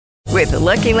With the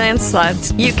Lucky Land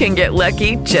Slots, you can get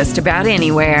lucky just about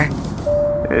anywhere.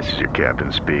 This is your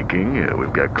captain speaking.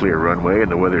 We've got clear runway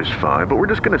and the weather's fine, but we're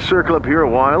just going to circle up here a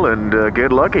while and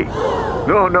get lucky.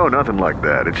 No, nothing like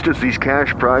that. It's just these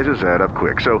cash prizes add up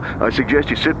quick. So I suggest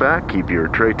you sit back, keep your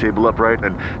tray table upright,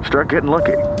 and start getting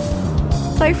lucky.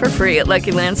 Play for free at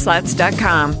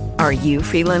LuckyLandSlots.com. Are you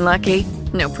feeling lucky?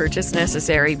 No purchase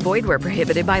necessary. Void where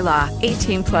prohibited by law.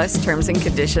 18 plus terms and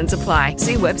conditions apply.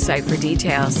 See website for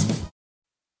details.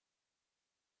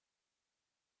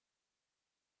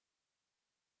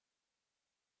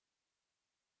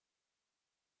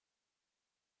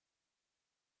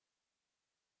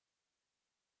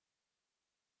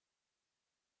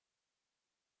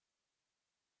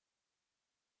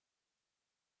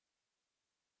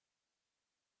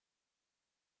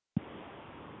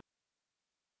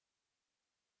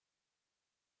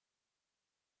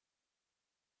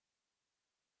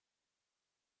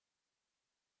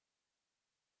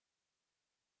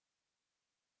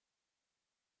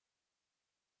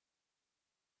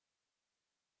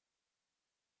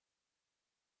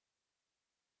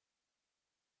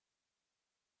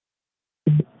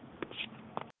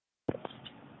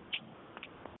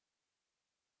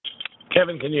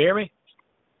 Kevin, can you hear me?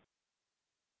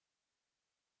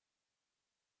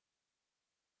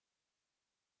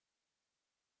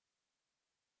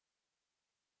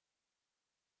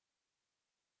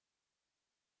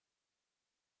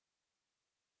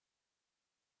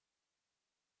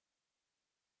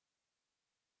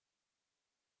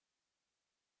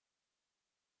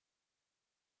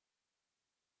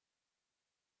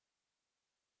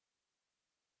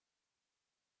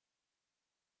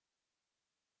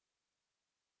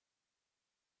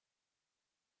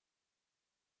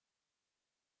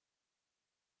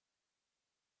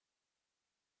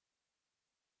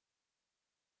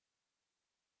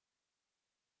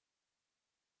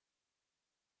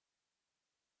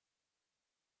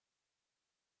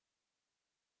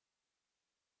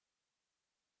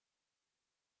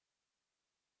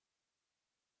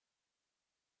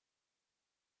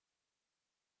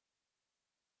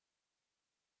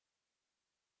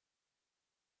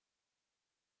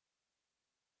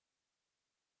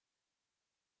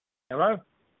 Hello?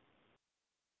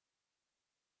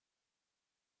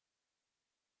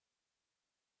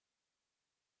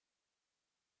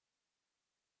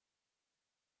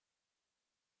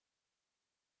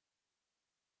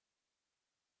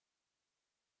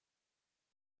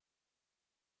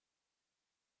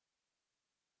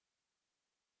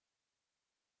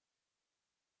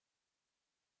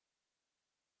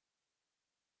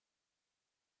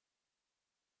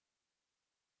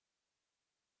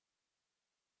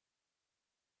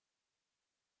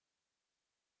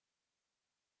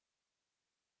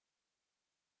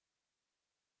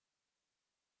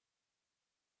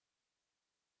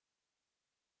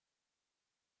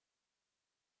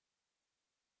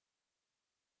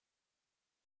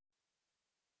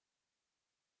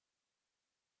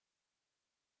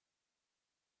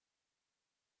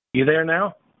 You there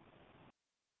now?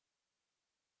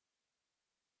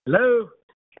 Hello?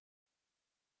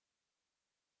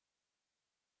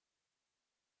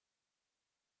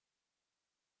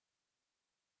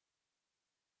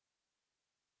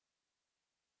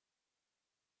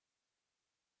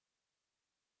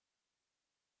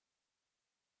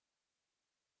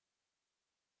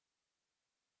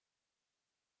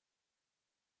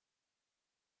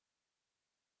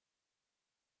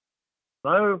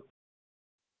 Hello?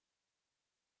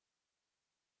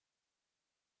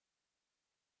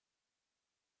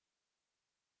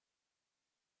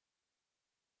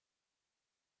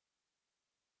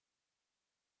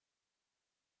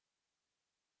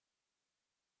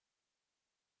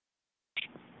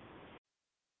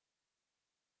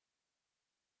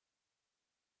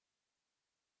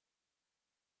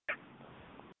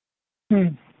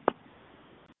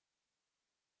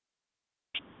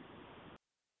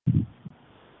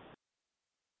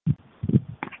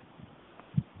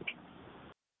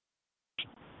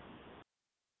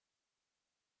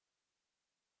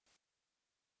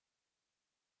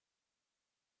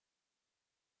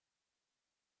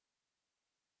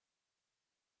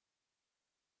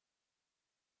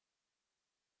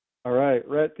 All right,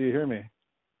 Rhett, do you hear me?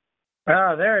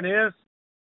 Ah, there it is.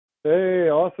 Hey,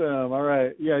 awesome. All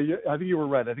right. Yeah, I think you were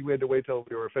right. I think we had to wait till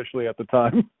we were officially at the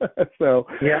time. So,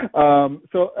 Yeah.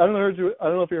 so I don't know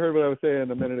if you heard what I was saying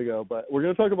a minute ago, but we're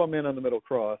going to talk about Man on the Middle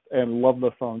Cross and love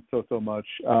the song so much.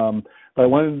 But I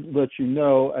wanted to let you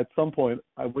know at some point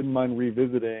I wouldn't mind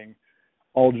revisiting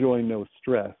All Joy, No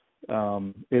Stress.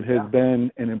 It has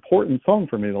been an important song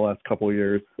for me the last couple of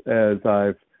years as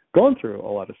I've gone through a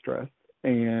lot of stress.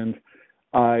 And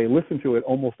I listen to it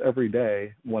almost every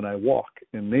day when I walk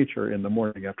in nature in the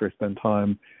morning after I spend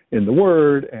time in the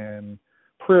Word and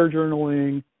prayer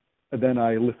journaling. And then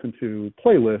I listen to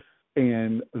playlists,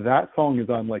 and that song is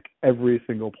on like every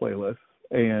single playlist.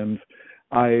 And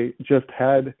I just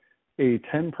had a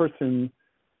 10-person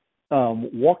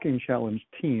walking challenge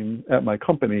team at my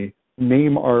company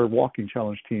name our walking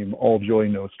challenge team All Joy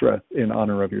No Stress in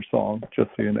honor of your song, just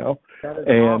so you know.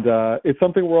 And awesome. It's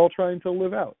something we're all trying to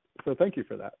live out. So thank you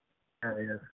for that. That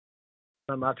is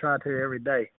something I try to every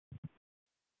day.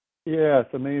 Yeah,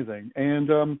 it's amazing.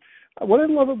 And what I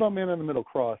love about Man on the Middle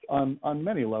Cross on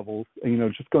many levels,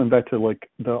 just going back to like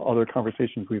the other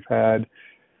conversations we've had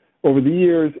over the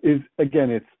years, is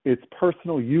again, it's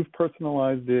personal. You've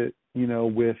personalized it,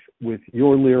 with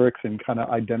your lyrics and kind of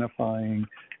identifying,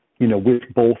 with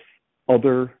both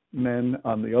other men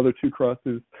on the other two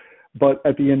crosses. But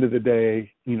at the end of the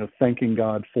day, thanking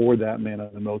God for that man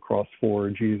on the middle cross, for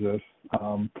Jesus,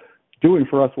 doing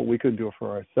for us what we couldn't do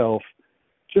for ourselves,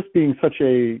 just being such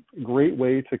a great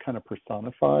way to kind of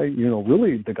personify,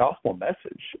 really the gospel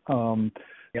message.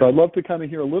 So I'd love to kind of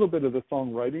hear a little bit of the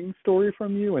songwriting story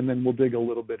from you, and then we'll dig a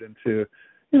little bit into,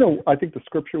 I think the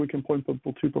scripture we can point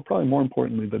people to, but probably more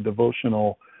importantly, the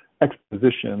devotional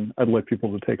exposition I'd like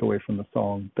people to take away from the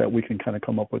song that we can kind of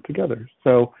come up with together.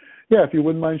 So, yeah, if you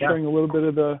wouldn't mind sharing a little bit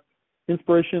of the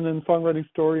inspiration and songwriting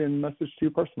story and message to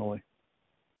you personally.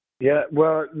 Yeah,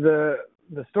 well, the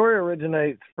story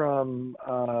originates from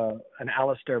an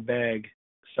Alistair Begg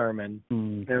sermon.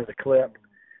 There's a clip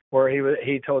where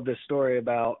he told this story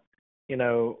about,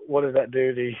 what does that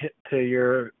do to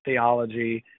your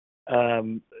theology?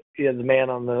 The man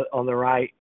on the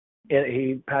right,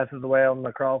 he passes away on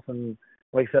the cross and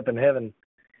wakes up in heaven,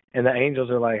 and the angels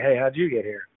are like, "Hey, how'd you get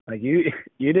here? Like you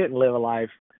didn't live a life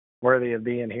worthy of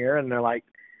being here." And they're like,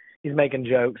 he's making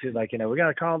jokes. He's like, we got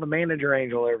to call the manager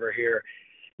angel over here.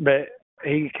 But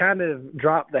he kind of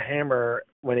dropped the hammer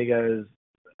when he goes,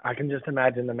 I can just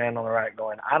imagine the man on the right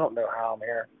going, I don't know how I'm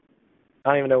here. I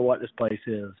don't even know what this place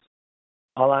is.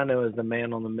 All I know is the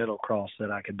man on the middle cross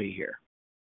said I could be here.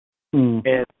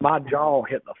 And my jaw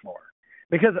hit the floor.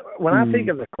 Because when I think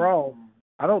of the cross,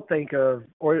 I don't think of,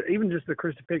 or even just the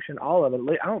crucifixion, all of it,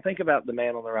 I don't think about the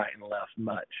man on the right and the left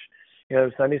much.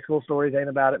 Sunday school stories ain't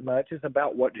about it much. It's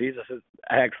about what Jesus is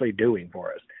actually doing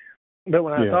for us. But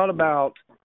when I thought about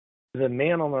the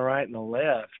man on the right and the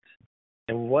left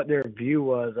and what their view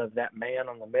was of that man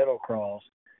on the middle cross,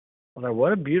 I was like,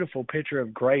 what a beautiful picture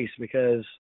of grace, because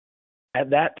at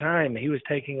that time he was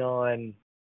taking on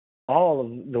all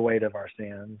of the weight of our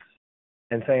sins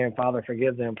and saying, Father,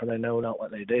 forgive them, for they know not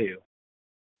what they do,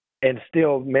 and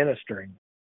still ministering.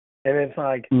 And it's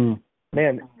like,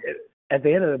 man, at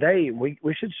the end of the day,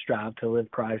 we should strive to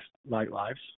live Christ-like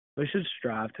lives. We should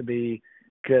strive to be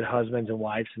good husbands and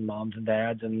wives and moms and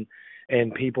dads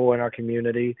and people in our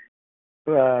community.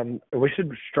 We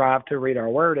should strive to read our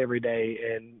word every day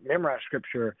and memorize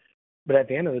scripture. But at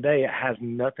the end of the day, it has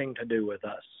nothing to do with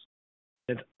us.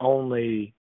 It's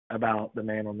only about the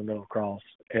man on the middle cross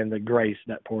and the grace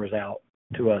that pours out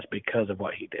to us because of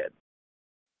what he did.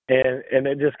 And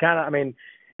it just kind of,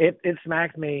 it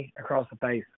smacked me across the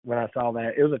face when I saw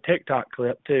that. It was a TikTok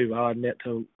clip, too. I'll admit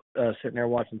to sitting there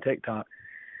watching TikTok.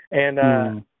 And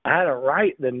I had a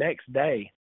write the next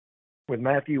day with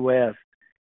Matthew West,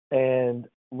 and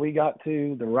we got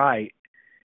to the right,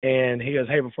 and he goes,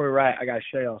 hey, before we write, I got to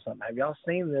show y'all something. Have y'all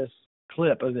seen this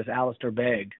clip of this Alistair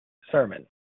Begg sermon?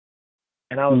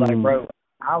 And I was like, bro,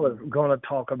 I was going to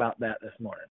talk about that this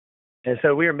morning. And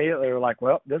so we immediately were like,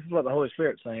 well, this is what the Holy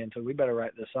Spirit's saying, so we better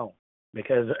write this song.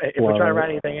 Because if we try to write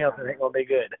anything else, it ain't going to be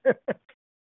good.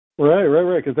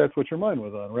 Right, because that's what your mind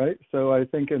was on, right? So I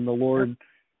think in the Lord,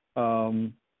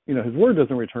 his word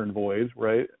doesn't return void,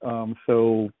 right?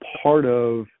 So part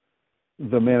of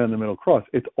the man in the middle cross,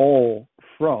 it's all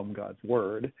from God's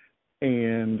word.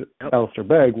 And Alistair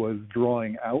Begg was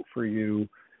drawing out for you.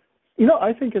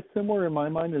 I think it's similar in my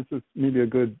mind. This is maybe a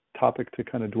good topic to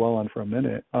kind of dwell on for a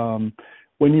minute.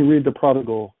 When you read the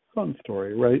prodigal son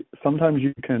story, right? Sometimes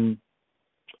you can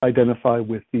identify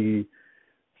with the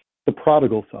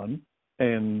prodigal son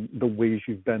and the ways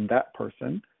you've been that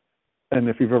person. And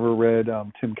if you've ever read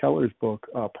Tim Keller's book,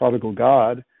 Prodigal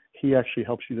God, he actually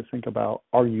helps you to think about,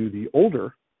 are you the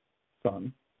older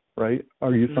son, right?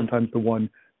 Are you sometimes the one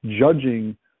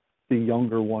judging the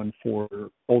younger one for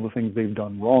all the things they've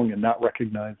done wrong and not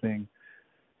recognizing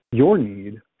your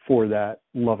need for that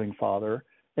loving father?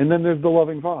 And then there's the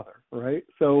loving father, right?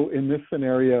 So in this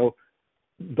scenario,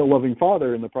 the loving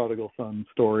father in the prodigal son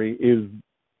story is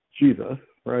Jesus,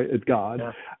 right? It's God.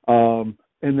 Yeah.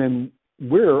 And then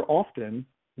we're often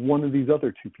one of these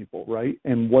other two people, right?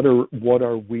 And what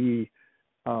are we,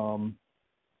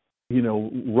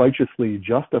 righteously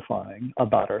justifying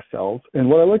about ourselves? And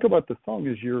what I like about the song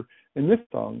is in this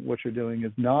song, what you're doing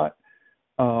is not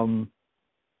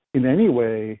in any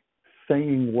way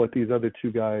saying what these other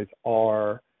two guys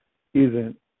are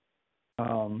isn't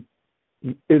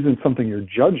something you're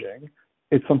judging.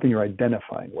 It's something you're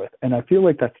identifying with. And I feel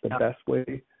like that's the best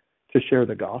way to share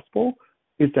the gospel,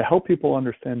 is to help people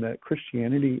understand that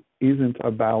Christianity isn't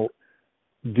about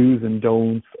do's and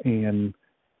don'ts and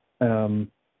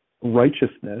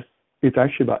righteousness. It's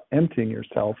actually about emptying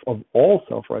yourself of all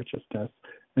self-righteousness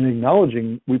and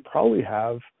acknowledging we probably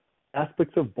have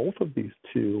aspects of both of these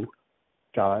two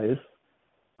guys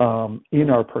in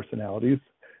our personalities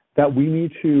that we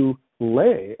need to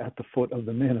lay at the foot of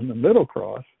the man in the middle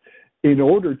cross in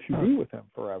order to be with him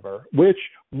forever, which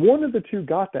one of the two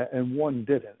got that and one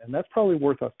didn't. And that's probably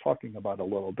worth us talking about a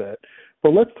little bit.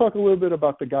 But let's talk a little bit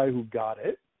about the guy who got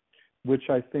it, which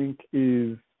I think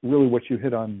is really what you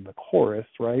hit on in the chorus,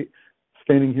 right?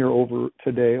 Standing here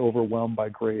today overwhelmed by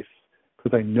grace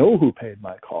because I know who paid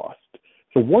my cost.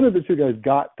 So one of the two guys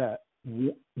got that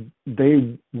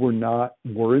they were not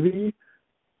worthy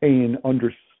and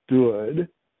understood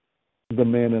the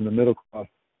man in the middle cross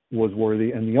was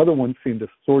worthy, and the other one seemed to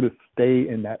sort of stay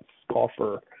in that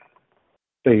scoffer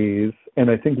phase.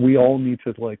 And I think we all need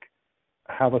to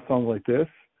have a song like this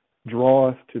draw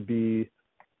us to be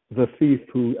the thief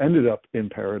who ended up in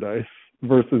paradise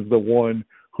versus the one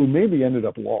who maybe ended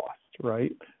up lost,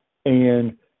 right?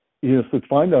 And so it's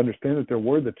fine to understand that there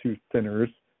were the two sinners,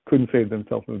 couldn't save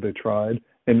themselves if they tried.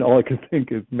 And all I can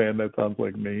think is, man, that sounds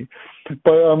like me.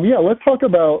 But let's talk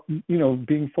about,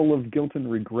 being full of guilt and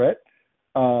regret.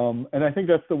 And I think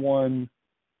that's the one,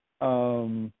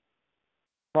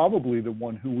 probably the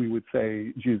one who we would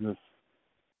say Jesus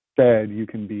said, you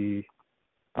can be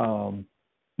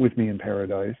with me in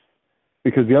paradise.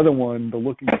 Because the other one, the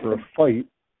looking for a fight,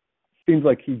 seems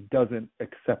like he doesn't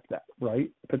accept that,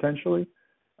 right? Potentially.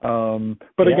 Again,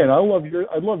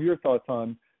 I'd love your thoughts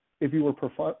on if you were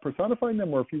personifying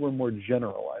them or if you were more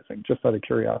generalizing, just out of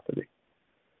curiosity.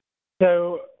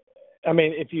 So, I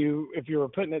mean, if you were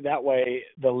putting it that way,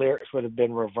 the lyrics would have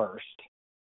been reversed.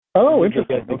 Oh,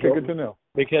 interesting. Okay, good to know.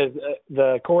 Because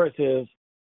the chorus is,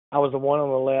 I was the one on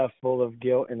the left full of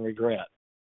guilt and regret.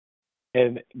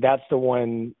 And that's the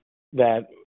one that,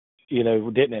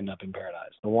 didn't end up in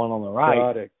paradise. The one on the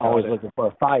right, always looking for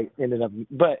a fight, ended up.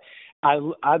 But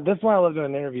that's why I love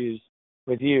doing interviews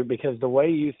with you, because the way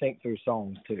you think through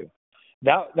songs too,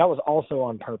 that was also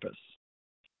on purpose.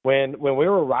 When we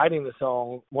were writing the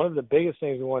song, one of the biggest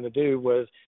things we wanted to do was,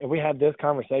 and we had this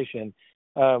conversation,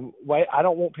 I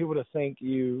don't want people to think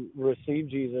you receive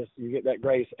Jesus, you get that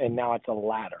grace, and now it's a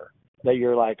ladder that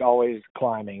you're always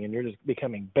climbing and you're just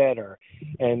becoming better.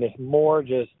 And it's more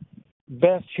just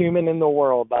best human in the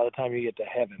world by the time you get to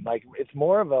heaven. It's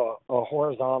more of a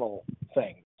horizontal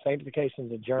thing.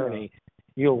 Sanctification's a journey.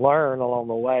 You learn along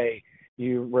the way.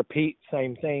 You repeat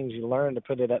same things. You learn to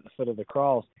put it at the foot of the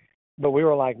cross. But we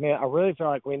were like, man, I really feel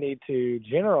like we need to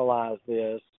generalize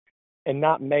this and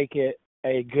not make it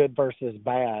a good versus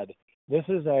bad. This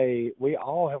is we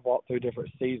all have walked through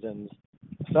different seasons.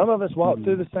 Some of us walk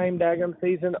through the same daggum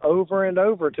season over and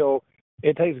over till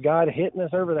it takes God hitting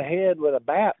us over the head with a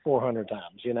bat 400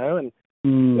 times, and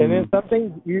then some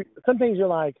things you're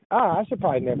like, I should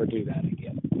probably never do that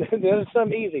again. There's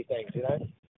some easy things,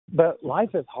 but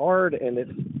life is hard, and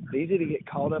it's easy to get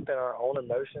caught up in our own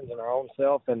emotions and our own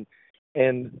self, and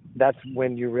that's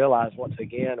when you realize once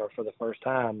again, or for the first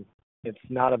time, it's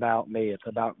not about me, it's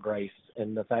about grace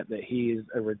and the fact that he is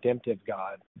a redemptive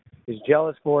God. He's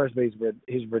jealous for us, but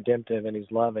he's redemptive and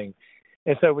he's loving.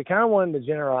 And so we kind of wanted to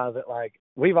generalize it,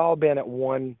 we've all been at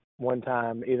one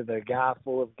time, either the guy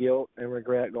full of guilt and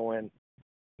regret going,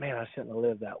 man, I shouldn't have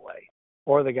lived that way,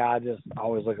 or the guy just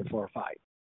always looking for a fight.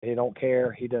 He don't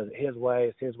care. He does it his way.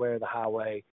 It's his way or the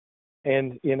highway.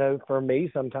 And, for me,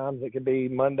 sometimes it could be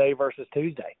Monday versus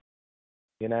Tuesday,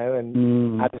 and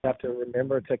I just have to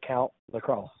remember to count the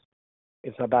cross.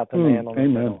 It's about the man on the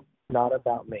middle, not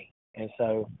about me. And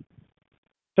so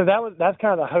that's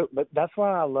kind of the hope. But that's what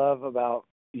I love about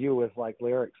you with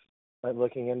lyrics,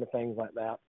 looking into things like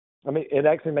that. I mean, it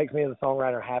actually makes me as a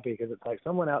songwriter happy because it's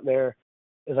someone out there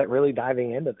is really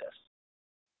diving into this.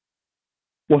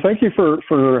 Well, thank you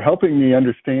for helping me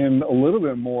understand a little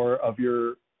bit more of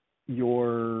your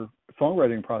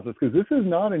songwriting process, because this is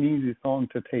not an easy song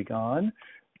to take on,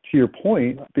 to your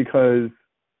point, because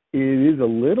it is a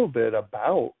little bit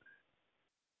about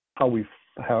how we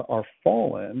are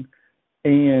fallen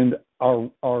and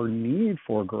our need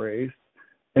for grace,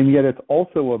 and yet it's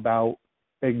also about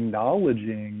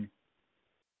acknowledging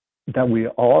that we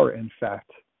are, in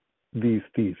fact, these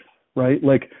thieves, right?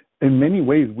 Like, in many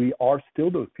ways, we are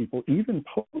still those people, even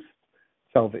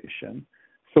post-salvation.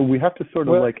 So we have to sort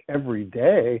of, like, every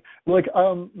day, like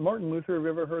Martin Luther, have you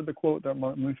ever heard the quote that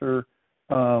Martin Luther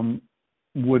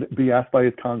would be asked by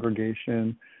his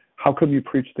congregation, how come you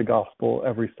preach the gospel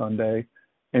every Sunday?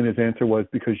 And his answer was,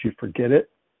 because you forget it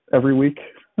every week.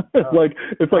 It's like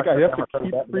I have to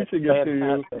keep preaching it to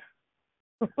you.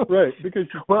 Right, because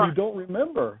you don't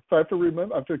remember. So I have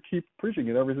to keep preaching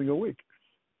it every single week.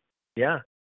 Yeah.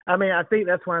 I mean, I think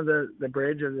that's why the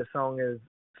bridge of the song is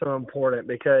so important,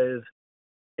 because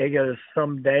it goes,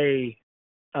 someday,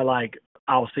 like,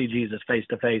 I'll see Jesus face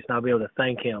to face and I'll be able to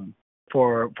thank him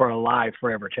for a life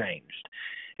forever changed.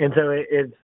 And so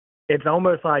it's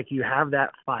almost like you have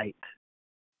that fight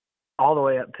all the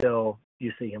way up till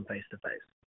you see him face to face.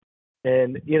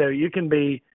 And, you can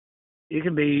be,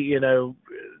 the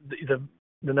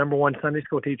number one Sunday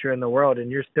school teacher in the world, and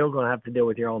you're still going to have to deal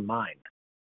with your own mind.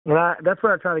 And that's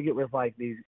what I try to get with, like,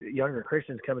 these younger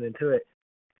Christians coming into it.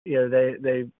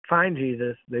 They find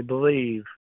Jesus, they believe,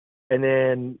 and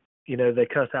then, they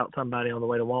cuss out somebody on the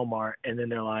way to Walmart, and then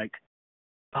they're like,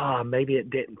 maybe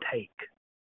it didn't take,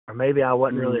 or maybe I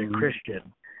wasn't really a Christian.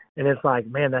 And it's like,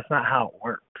 man, that's not how it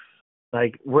works.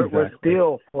 Like, we're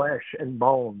still flesh and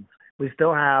bones. We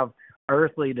still have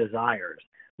earthly desires.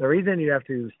 The reason you have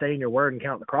to stay in your word and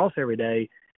count the cross every day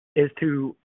is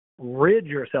to rid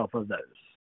yourself of those.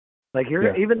 Like,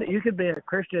 you could be a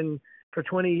Christian for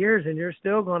 20 years and you're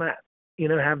still going to,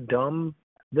 have dumb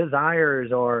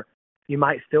desires, or you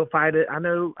might still fight it. I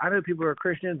know people who are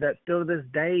Christians that still to this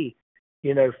day,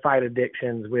 fight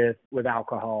addictions with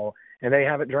alcohol, and they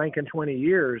haven't drank in 20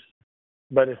 years,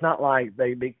 but it's not like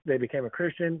they became a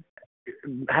Christian,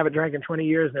 haven't drank in 20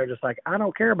 years, and they're just like, I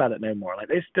don't care about it no more. Like,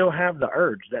 they still have the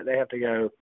urge that they have to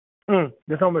go,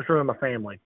 this almost ruined my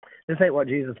family. This ain't what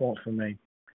Jesus wants from me.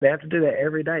 They have to do that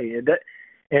every day.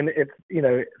 And it's,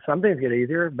 some things get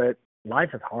easier, but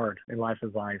life is hard, and life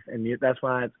is life. And that's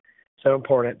why it's so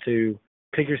important to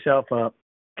pick yourself up,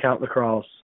 count the cross,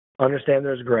 understand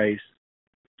there's grace,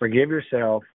 forgive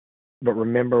yourself, but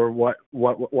remember what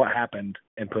happened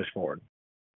and push forward.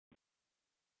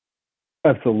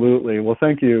 Absolutely. Well,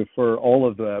 thank you for all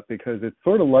of that, because it's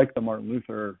sort of like the Martin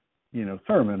Luther,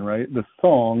 sermon, right? The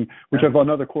song, which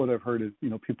another quote I've heard is,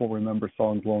 people remember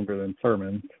songs longer than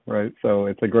sermons, right? So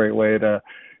it's a great way to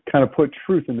kind of put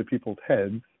truth into people's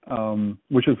heads,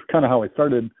 which is kind of how I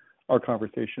started our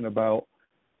conversation about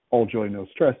all joy, no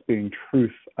stress being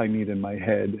truth I need in my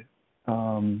head,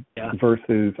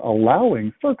 versus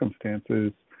allowing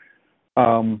circumstances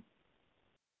to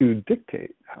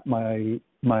dictate my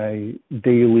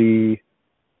daily,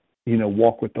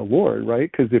 walk with the Lord,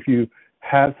 right? Because if you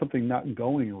have something not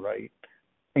going right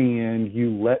and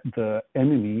you let the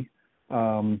enemy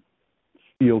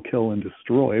steal, kill, and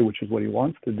destroy, which is what he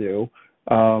wants to do,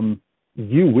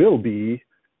 you will be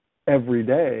every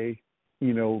day,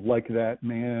 like that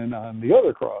man on the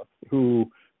other cross who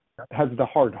has the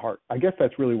hard heart. I guess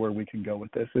that's really where we can go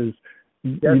with this, is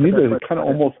you need to kind of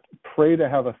almost pray to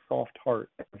have a soft heart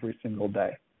every single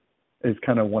day, is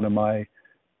kind of one of my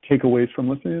takeaways from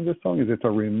listening to this song. Is it's a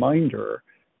reminder,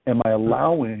 am I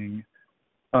allowing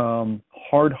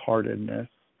hard-heartedness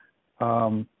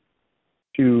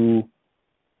to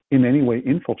in any way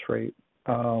infiltrate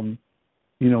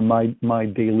my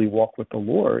daily walk with the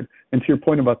Lord? And to your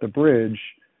point about the bridge,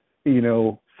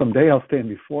 someday I'll stand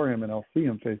before him and I'll see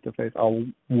him face to face. I'll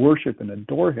worship and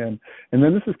adore him. And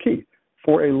then this is key,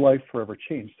 for a life forever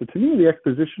changed. So to me, the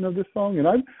exposition of this song, and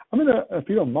I'm going to, if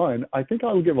you don't mind, I think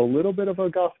I'll give a little bit of a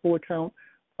gospel account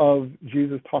of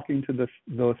Jesus talking to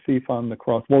the thief on the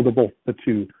cross. Well, the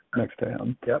two next to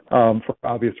him, for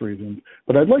obvious reasons.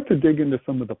 But I'd like to dig into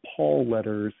some of the Paul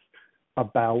letters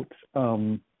about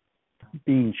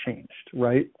being changed,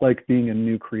 right? Like being a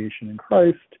new creation in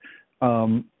Christ.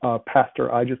 A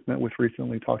pastor I just met with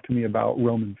recently talked to me about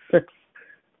Romans 6.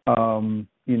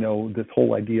 This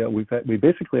whole idea we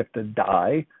basically have to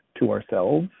die to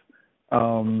ourselves.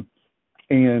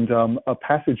 And a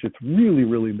passage that's really,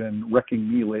 really been wrecking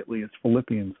me lately is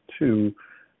Philippians 2.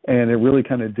 And it really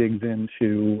kind of digs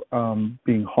into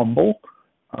being humble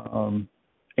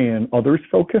and others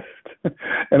focused.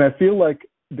 And I feel like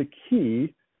the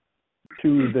key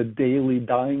to the daily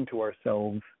dying to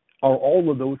ourselves are all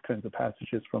of those kinds of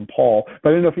passages from Paul. But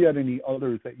I don't know if you had any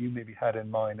others that you maybe had in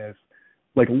mind as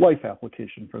like life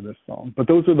application for this song. But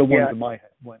those are the ones that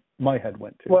my head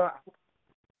went to. Well,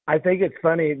 I think it's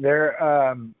funny. They're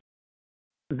all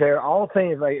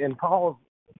things like, and Paul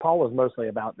was mostly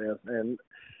about this, and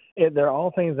they're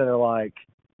all things that are like,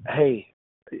 hey,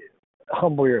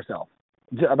 humble yourself.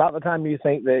 About the time you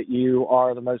think that you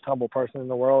are the most humble person in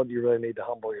the world, you really need to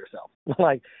humble yourself.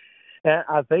 Like, and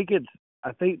I think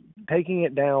taking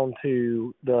it down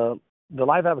to the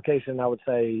life application, I would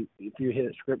say, if you hit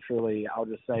it scripturally, I'll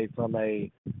just say from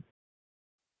a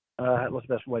what's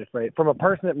the best way to phrase it? From a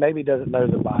person that maybe doesn't know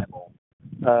the Bible,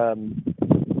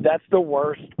 that's the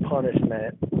worst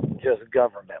punishment, just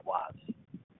government-wise.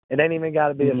 It ain't even got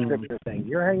to be a scripture thing.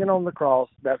 You're hanging on the cross.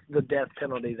 That's the death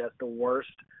penalty. That's the worst.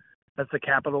 That's the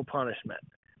capital punishment.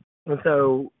 And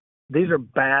so these are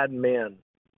bad men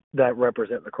that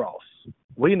represent the cross.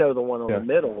 We know the one on the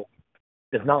middle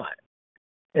is not.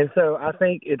 And so I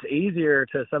think it's easier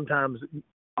to sometimes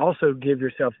also give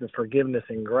yourself the forgiveness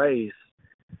and grace,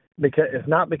 because it's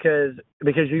not because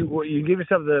you give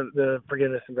yourself the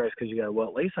forgiveness and grace because you go, well,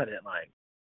 at least I didn't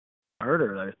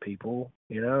murder those people,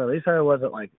 at least I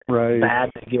wasn't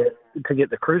bad to get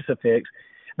the crucifix.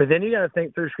 But then you got to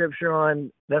think through scripture on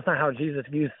that's not how Jesus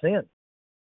views sin.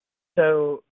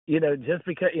 So, just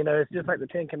because, it's just like the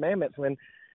 10 Commandments when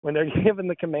they're given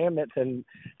the commandments and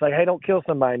it's like, hey, don't kill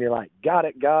somebody. And you're like, got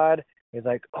it, God. He's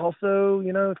like, also,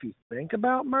 if you think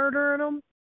about murdering them,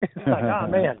 it's like, oh,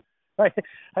 man. Like,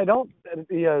 hey, don't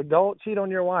cheat on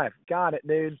your wife. Got it,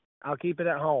 dude. I'll keep it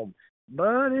at home.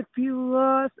 But if you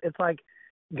lust, it's like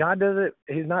God does it.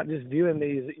 He's not just viewing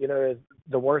these, as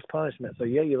the worst punishment. So,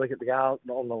 you look at the guy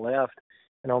on the left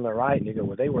and on the right, and you go,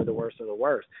 well, they were the worst of the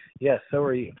worst. Yes, so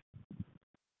are you.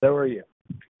 So are you.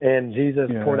 And Jesus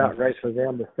poured out grace for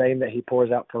them, the same that he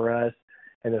pours out for us.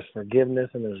 And there's forgiveness,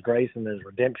 and there's grace, and there's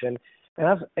redemption. And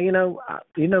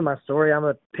my story. I'm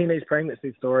a teenage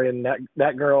pregnancy story, and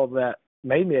that girl that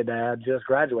made me a dad just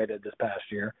graduated this past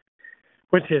year,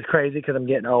 which is crazy because I'm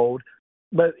getting old.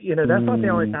 But that's not the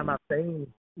only time I've seen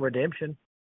redemption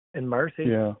and mercy.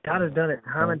 Yeah. God has done it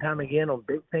time and time again on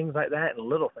big things like that and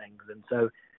little things. And so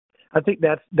I think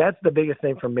that's the biggest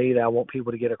thing for me that I want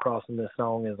people to get across in this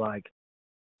song is like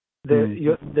there's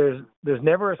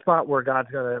never a spot where God's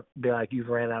going to be like, you've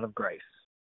ran out of grace.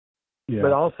 Yeah.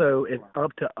 But also it's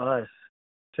up to us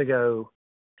to go,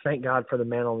 thank God for the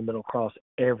man on the middle cross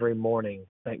every morning.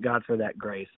 Thank God for that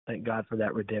grace. Thank God for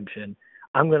that redemption.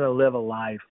 I'm going to live a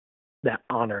life that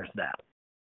honors that.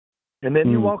 And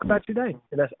then you walk about your day,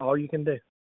 and that's all you can do.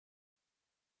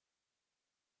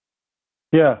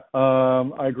 Yeah,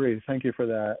 I agree. Thank you for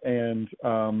that. And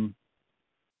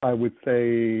I would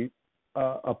say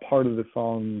a part of the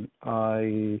song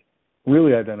I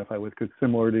really identify with, because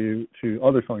similar to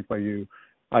other songs by you,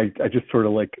 I just sort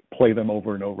of like play them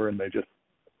over and over, and they just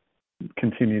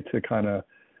continue to kind of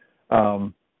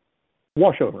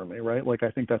wash over me, right? Like, I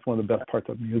think that's one of the best parts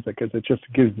of music, is it just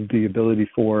gives the ability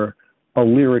for a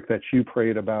lyric that you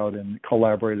prayed about and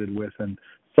collaborated with and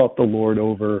sought the Lord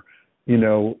over, is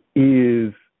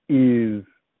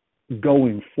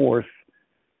going forth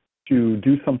to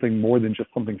do something more than just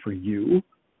something for you.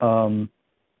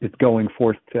 It's going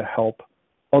forth to help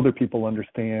other people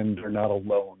understand they're not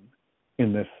alone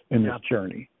in this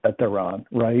journey that they're on,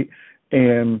 right?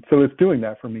 And so it's doing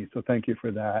that for me. So thank you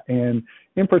for that. And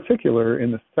in particular,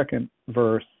 in the second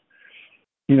verse,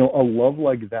 a love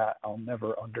like that I'll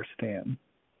never understand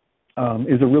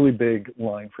is a really big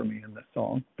line for me in this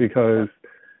song, because,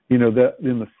 that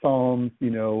in the Psalms,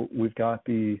 we've got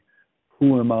the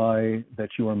who am I that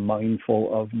you are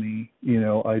mindful of me,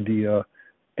 idea.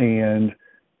 And,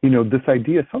 this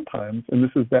idea sometimes, and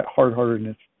this is that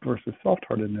hard-heartedness versus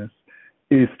soft-heartedness,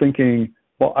 is thinking,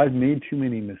 well, I've made too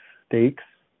many mistakes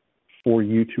for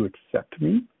you to accept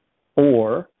me,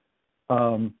 or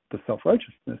the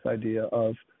self-righteousness idea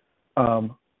of,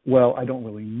 well, I don't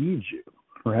really need you,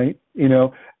 right?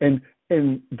 And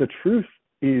the truth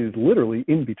is literally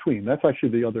in between. That's actually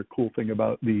the other cool thing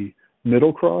about the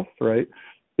middle cross, right?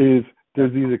 Is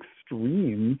there's these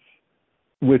extremes,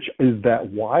 which is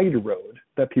that wide road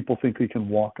that people think we can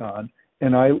walk on.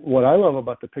 And what I love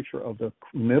about the picture of the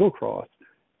middle cross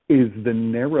is the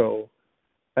narrow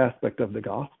aspect of the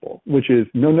gospel, which is,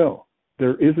 no,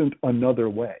 there isn't another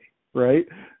way, right?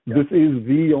 Yep. This is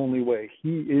the only way.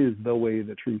 He is the way,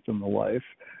 the truth, and the life.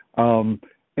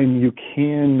 And you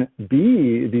can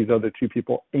be these other two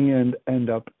people and end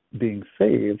up being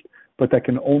saved, but that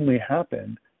can only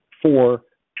happen for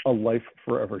a life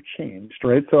forever changed,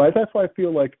 right? So that's why I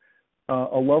feel like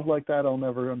a love like that I'll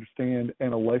never understand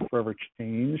and a life forever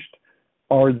changed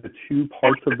are the two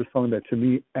parts of the song that, to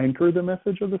me, anchor the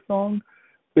message of the song,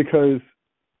 because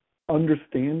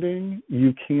understanding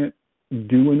you can't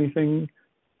do anything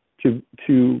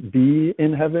to be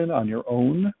in heaven on your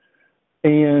own,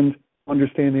 and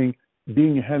understanding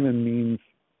being in heaven means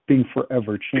being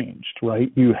forever changed,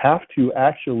 right? You have to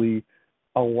actually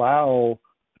allow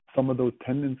some of those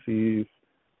tendencies,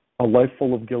 a life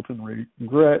full of guilt and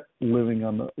regret, living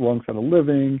on the wrong side of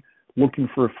living, looking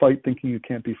for a fight, thinking you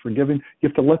can't be forgiven. You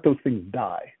have to let those things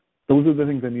die. Those are the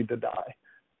things that need to die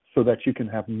so that you can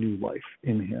have new life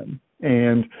in him.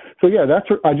 And so, yeah,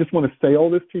 I just want to say all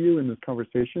this to you in this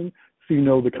conversation so you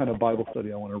know the kind of Bible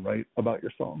study I want to write about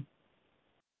your song.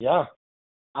 Yeah,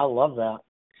 I love that.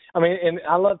 I mean, and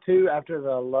I love, too, after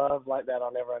the love like that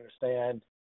I'll never understand,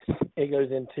 it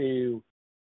goes into,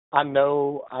 I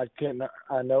know I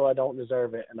don't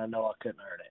deserve it, and I know I couldn't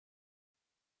earn it.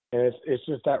 And it's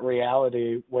just that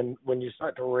reality when you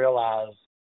start to realize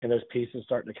and those pieces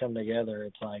start to come together,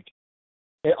 it's like,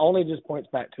 it only just points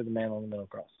back to the man on the middle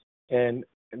cross. And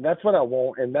that's what I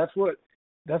want, and that's what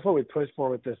we pushed for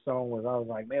with this song. Was I was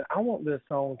like, man, I want this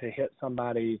song to hit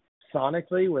somebody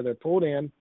sonically where they're pulled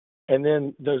in, and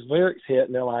then those lyrics hit,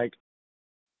 and they're like,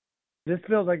 this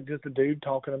feels like just a dude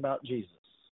talking about Jesus,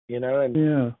 you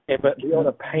know, but be able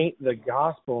to paint the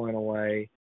gospel in a way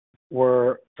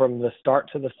where from the start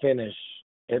to the finish,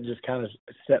 it just kind of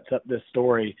sets up this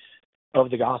story of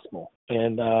the gospel.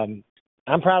 And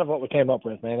I'm proud of what we came up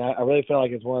with, man. I really feel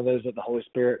like it's one of those that the Holy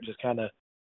Spirit just kind of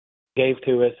gave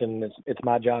to us, and it's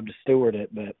my job to steward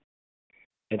it. But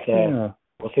it's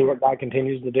we'll see what God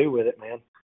continues to do with it, man.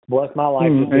 Bless my life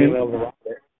just being able to write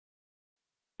it.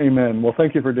 Amen. Well,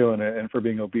 thank you for doing it and for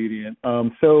being obedient.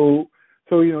 So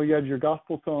you know, you had your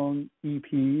gospel song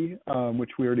EP,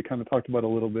 which we already kind of talked about a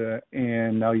little bit,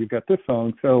 and now you've got this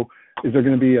song. So is there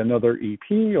going to be another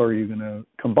EP, or are you going to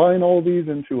combine all these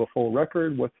into a full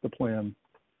record? What's the plan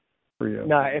for you?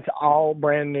 No, it's all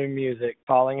brand new music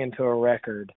falling into a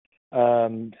record.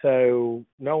 So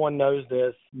no one knows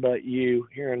this but you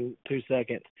here in 2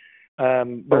 seconds.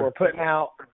 But we're putting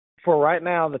out, for right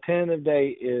now, the tentative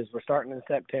date is we're starting in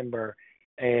September,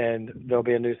 and there'll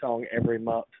be a new song every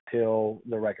month till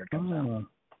the record comes out.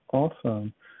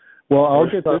 Awesome. Well, I'll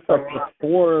get this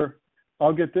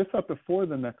up before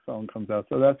the next song comes out,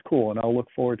 so that's cool, and I'll look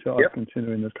forward to us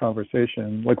continuing this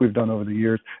conversation like we've done over the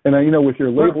years. And you know, with your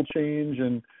label change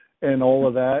and all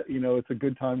of that, you know, it's a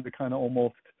good time to kind of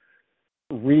almost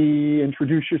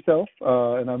reintroduce yourself,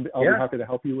 and I'll be happy to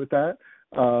help you with that.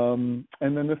 And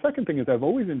then the second thing is, I've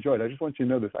always enjoyed, I just want you to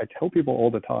know this, I tell people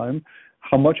all the time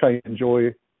how much I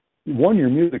enjoy, one, your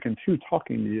music, and two,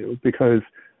 talking to you, because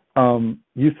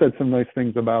you said some nice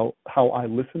things about how I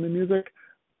listen to music.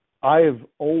 I have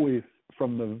always,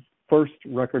 from the first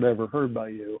record I ever heard by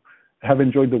you, have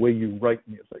enjoyed the way you write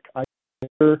music.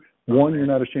 One, you're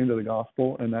not ashamed of the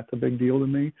gospel, and that's a big deal to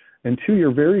me. And two,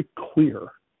 you're very clear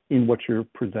in what you're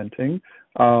presenting.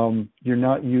 You're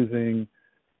not using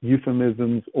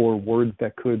euphemisms or words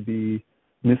that could be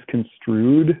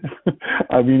misconstrued.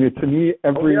 I mean, to me,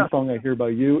 every song I hear by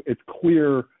you, it's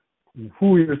clear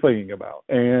who you're singing about.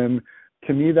 And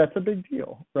to me, that's a big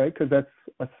deal, right? Because that's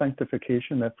a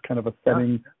sanctification. That's kind of a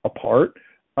setting apart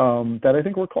that I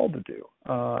think we're called to do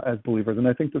as believers. And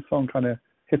I think this song kind of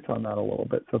hits on that a little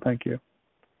bit. So thank you.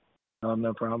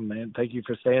 No problem, man. Thank you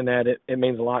for saying that. It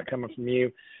means a lot coming from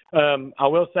you. I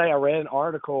will say I read an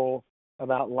article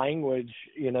about language,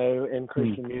 you know, in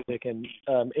Christian music, and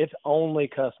it's only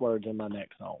cuss words in my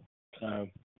next song. So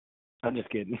I'm just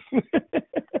kidding.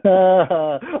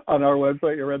 On our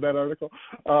website, you read that article?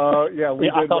 I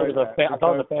thought it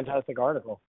was a fantastic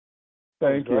article.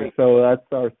 Thank you. So that's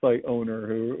our site owner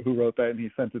who wrote that, and he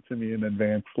sent it to me in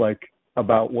advance, like,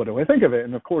 about what do I think of it.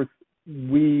 And of course,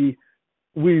 we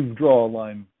draw a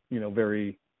line, you know,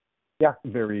 very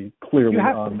clearly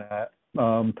on that.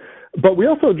 But we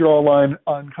also draw a line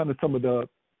on kind of some of the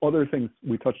other things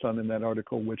we touched on in that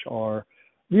article, which are,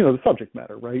 you know, the subject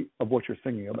matter, right, of what you're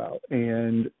singing about,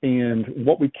 and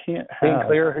what we can't have. Being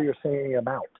clear who you're singing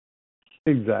about.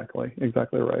 Exactly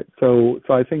right. So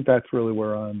I think that's really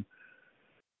where I'm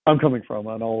coming from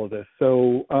on all of this.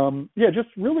 So just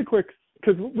really quick,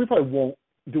 because we probably won't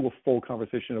do a full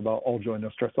conversation about all joy, no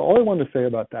stress. So all I wanted to say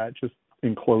about that, just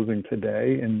in closing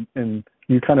today, and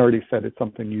you kind of already said it's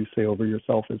something you say over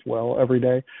yourself as well every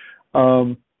day.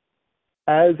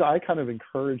 As I kind of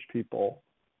encourage people,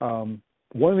 one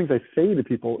of the things I say to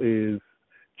people is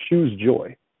choose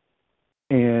joy.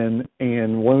 And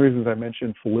one of the reasons I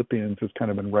mentioned Philippians has kind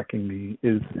of been wrecking me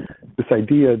is this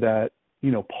idea that,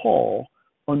 you know, Paul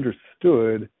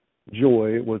understood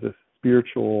joy was a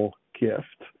spiritual gift,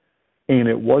 and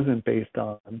it wasn't based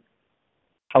on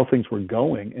how things were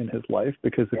going in his life,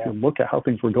 because if you look at how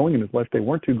things were going in his life, they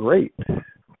weren't too great.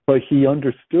 But he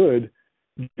understood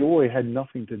joy had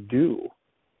nothing to do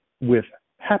with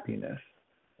happiness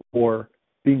or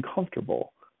being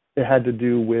comfortable. It had to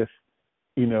do with,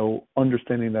 you know,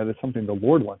 understanding that it's something the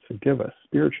Lord wants to give us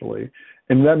spiritually.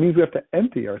 And that means we have to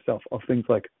empty ourselves of things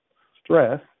like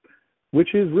stress,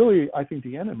 which is really, I think,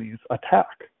 the enemy's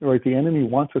attack, right? The enemy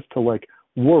wants us to like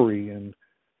worry and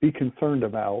be concerned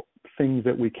about things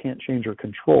that we can't change or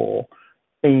control.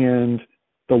 And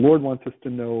the Lord wants us to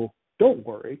know, don't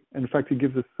worry. In fact, he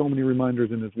gives us so many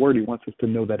reminders in his word. He wants us to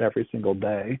know that every single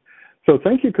day. So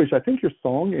thank you, Kush. I think your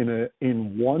song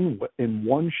in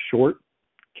one short,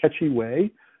 catchy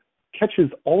way catches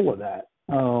all of that.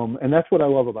 And that's what I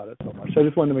love about it so much. So I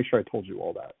just wanted to make sure I told you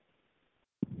all that.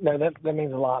 No, that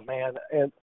means a lot, man.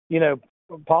 And, you know,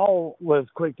 Paul was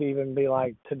quick to even be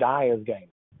like, to die is gain.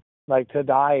 Like, to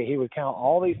die, he would count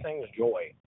all these things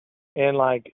joy. And,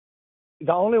 like,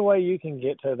 the only way you can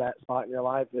get to that spot in your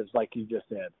life is, like you just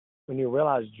said, when you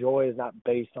realize joy is not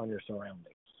based on your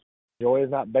surroundings. Joy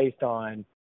is not based on,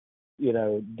 you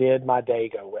know, did my day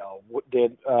go well?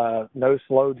 Did no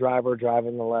slow driver drive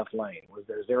in the left lane? Was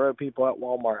there 0 people at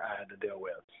Walmart I had to deal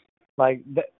with? Like,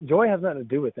 joy has nothing to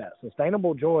do with that.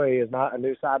 Sustainable joy is not a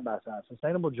new side-by-side.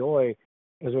 Sustainable joy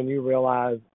is when you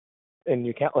realize, and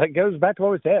you count, like, it goes back to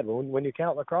what we said, when you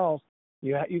count the cross,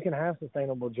 you can have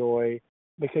sustainable joy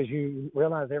because you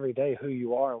realize every day who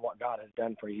you are and what God has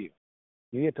done for you.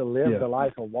 You get to live the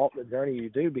life and walk the journey you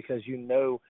do because you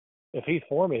know, if he's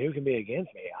for me, who can be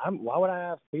against me? Why would I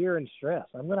have fear and stress?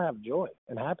 I'm going to have joy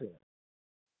and happiness.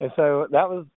 And so that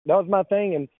was my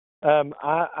thing. And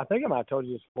I think I might have told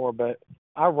you this before, but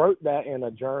I wrote that in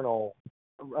a journal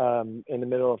in the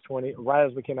middle of right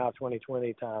as we came out of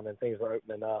 2020 time and things were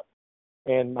opening up.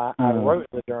 And I wrote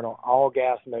in the journal, all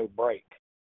gas, no brake.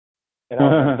 And I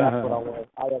was like,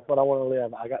 that's what I want to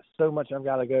live. I got so much I've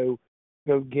got to go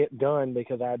get done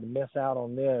because I had to miss out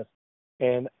on this.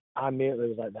 And I immediately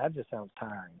was like, that just sounds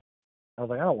tiring. I was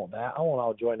like, I don't want that. I want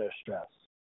all joy, no stress.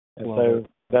 And so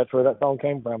that's where that song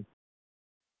came from.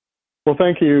 Well,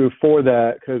 thank you for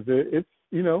that, because it's,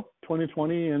 you know,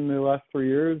 2020 in the last 3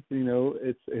 years, you know,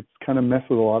 it's kind of messed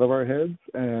with a lot of our heads,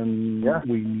 and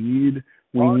we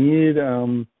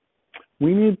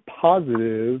need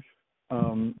positive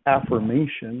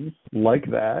affirmations like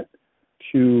that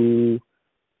to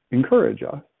encourage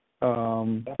us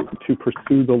to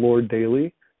pursue the Lord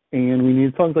daily. And we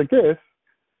need songs like this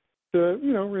to,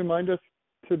 you know, remind us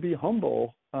to be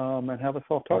humble and have a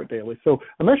soft heart daily. So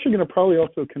I'm actually going to probably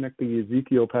also connect the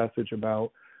Ezekiel passage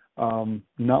about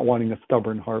not wanting a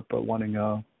stubborn heart, but wanting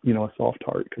a soft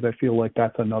heart, because I feel like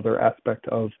that's another aspect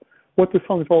of what this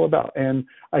song is all about. And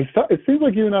it seems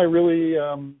like you and I really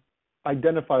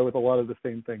identify with a lot of the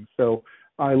same things. So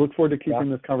I look forward to keeping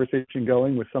this conversation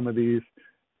going with some of these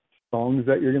songs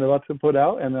that you're about to put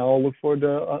out, and I'll look forward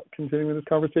to continuing this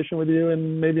conversation with you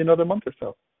in maybe another month or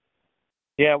so.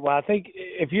 Yeah, well, I think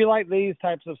if you like these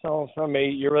types of songs from me,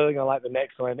 you're really going to like the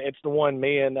next one. It's the one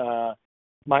me and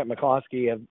Mike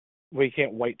McCloskey we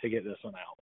can't wait to get this one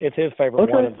out. It's his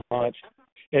favorite one of the bunch.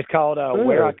 It's called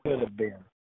Where I Could Have Been.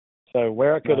 So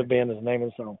Where I Could Have Been is the name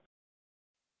of the song.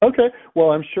 Okay.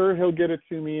 Well, I'm sure he'll get it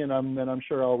to me, and I'm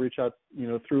sure I'll reach out,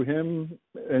 through him,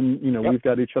 and we've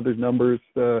got each other's numbers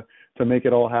to make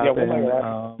it all happen.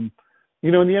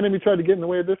 Yeah, and the enemy tried to get in the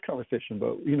way of this conversation,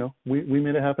 but we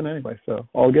made it happen anyway. So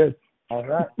all good. All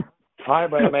right. All right,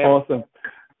 buddy, man. Awesome.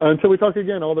 Until we talk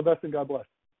again, all the best and God bless.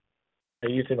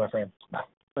 Hey, you too, my friend. Bye.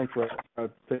 Thanks, Rhett.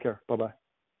 Take care. Bye-bye.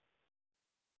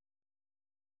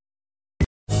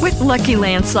 With Lucky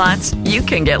Land Slots, you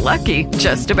can get lucky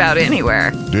just about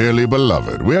anywhere. Dearly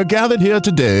beloved, we are gathered here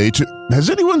today to... Has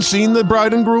anyone seen the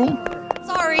bride and groom?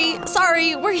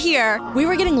 Sorry, we're here. We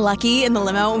were getting lucky in the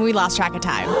limo and we lost track of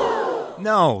time.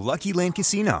 No, Lucky Land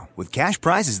Casino, with cash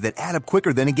prizes that add up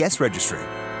quicker than a guest registry.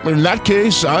 In that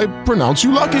case, I pronounce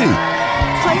you lucky.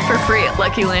 Play for free at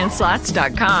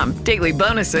LuckyLandSlots.com. Daily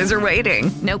bonuses are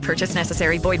waiting. No purchase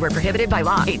necessary. Void where prohibited by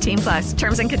law. 18+.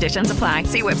 Terms and conditions apply.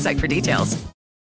 See website for details.